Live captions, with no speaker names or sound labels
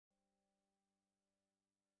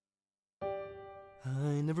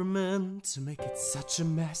I never meant to make it such a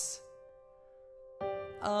mess.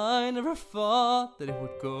 I never thought that it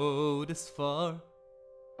would go this far.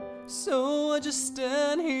 So I just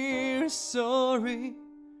stand here sorry,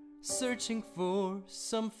 searching for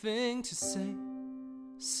something to say,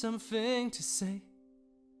 something to say.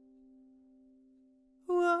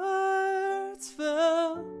 Words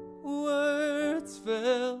fell,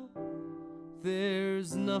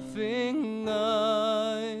 there's nothing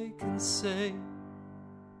I can say.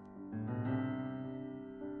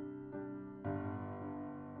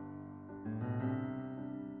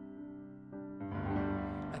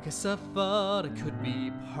 I guess I thought I could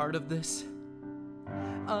be part of this.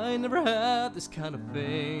 I never had this kind of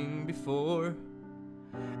thing before.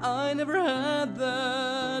 I never had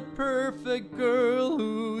that perfect girl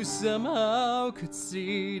who somehow could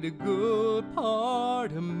see the good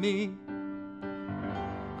part of me.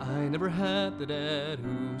 I never had the dad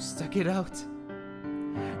who stuck it out.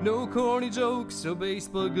 No corny jokes or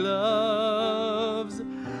baseball gloves.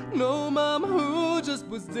 No mom who just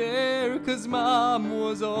was there 'cause mom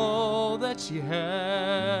was all that she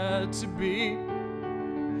had to be.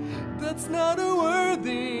 That's not a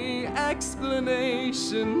worthy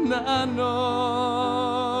explanation, I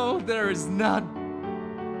know there is none.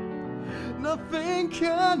 Nothing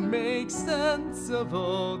can make sense of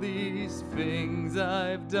all these things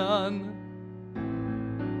I've done.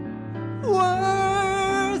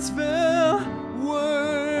 Words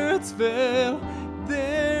fail,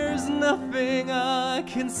 there's nothing I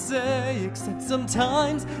can say except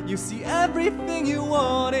sometimes you see everything you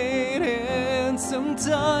wanted, and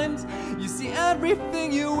sometimes you see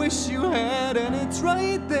everything you wish you had, and it's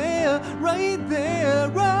right there, right there,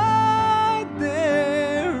 right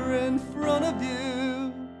there in front of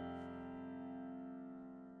you.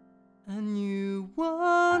 And you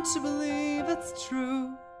want to believe it's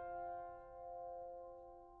true,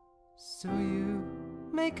 so you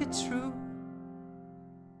make it true.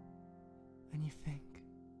 And you think,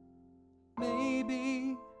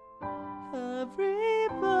 maybe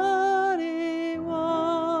everybody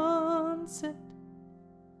wants it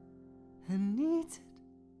and needs it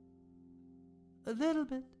a little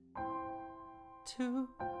bit too.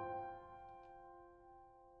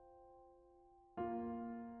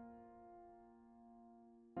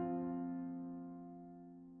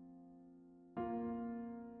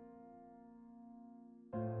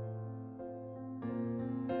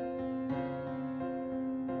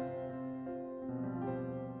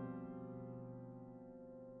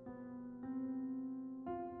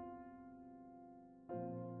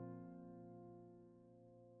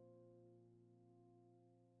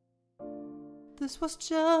 This was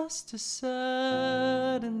just a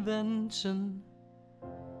sad invention.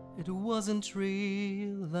 It wasn't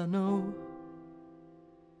real, I know.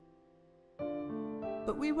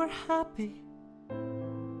 But we were happy.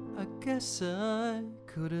 I guess I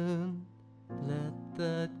couldn't let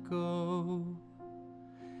that go.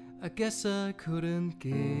 I guess I couldn't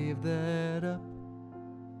give that up.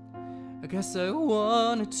 I guess I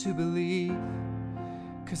wanted to believe,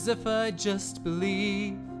 'cause if I just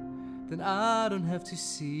believe, then I don't have to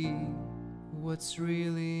see what's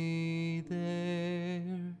really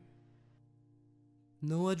there.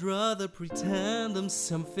 No, I'd rather pretend I'm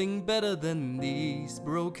something better than these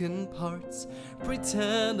broken parts.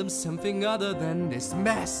 Pretend I'm something other than this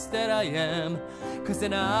mess that I am. 'Cause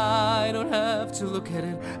then I don't have to look at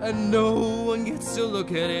it, and no one gets to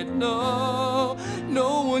look at it. No,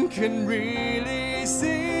 no one can really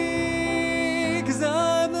see. 'Cause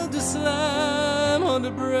I'm the slam on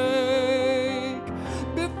the brake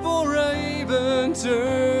before I even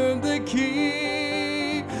turn the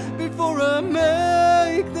key, before I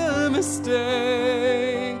make the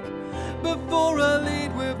mistake, before I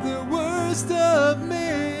lead with the worst of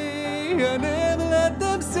me. I never let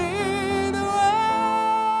them see the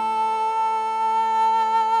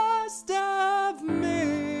worst of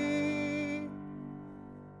me.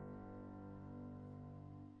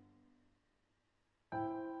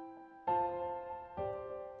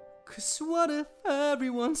 'Cause what if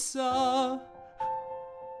everyone saw?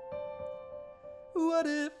 What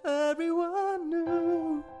if everyone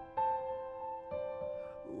knew?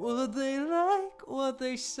 Would they like what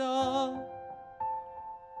they saw?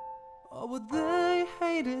 Or would they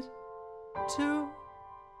hate it too?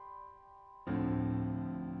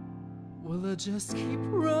 Will I just keep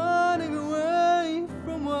running away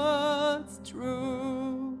from what's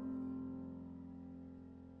true?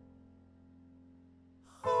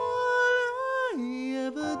 All I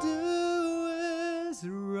ever do is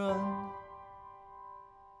run.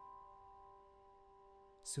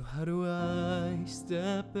 So how do I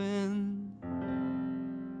step in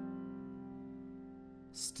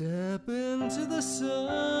Step into the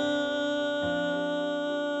sun.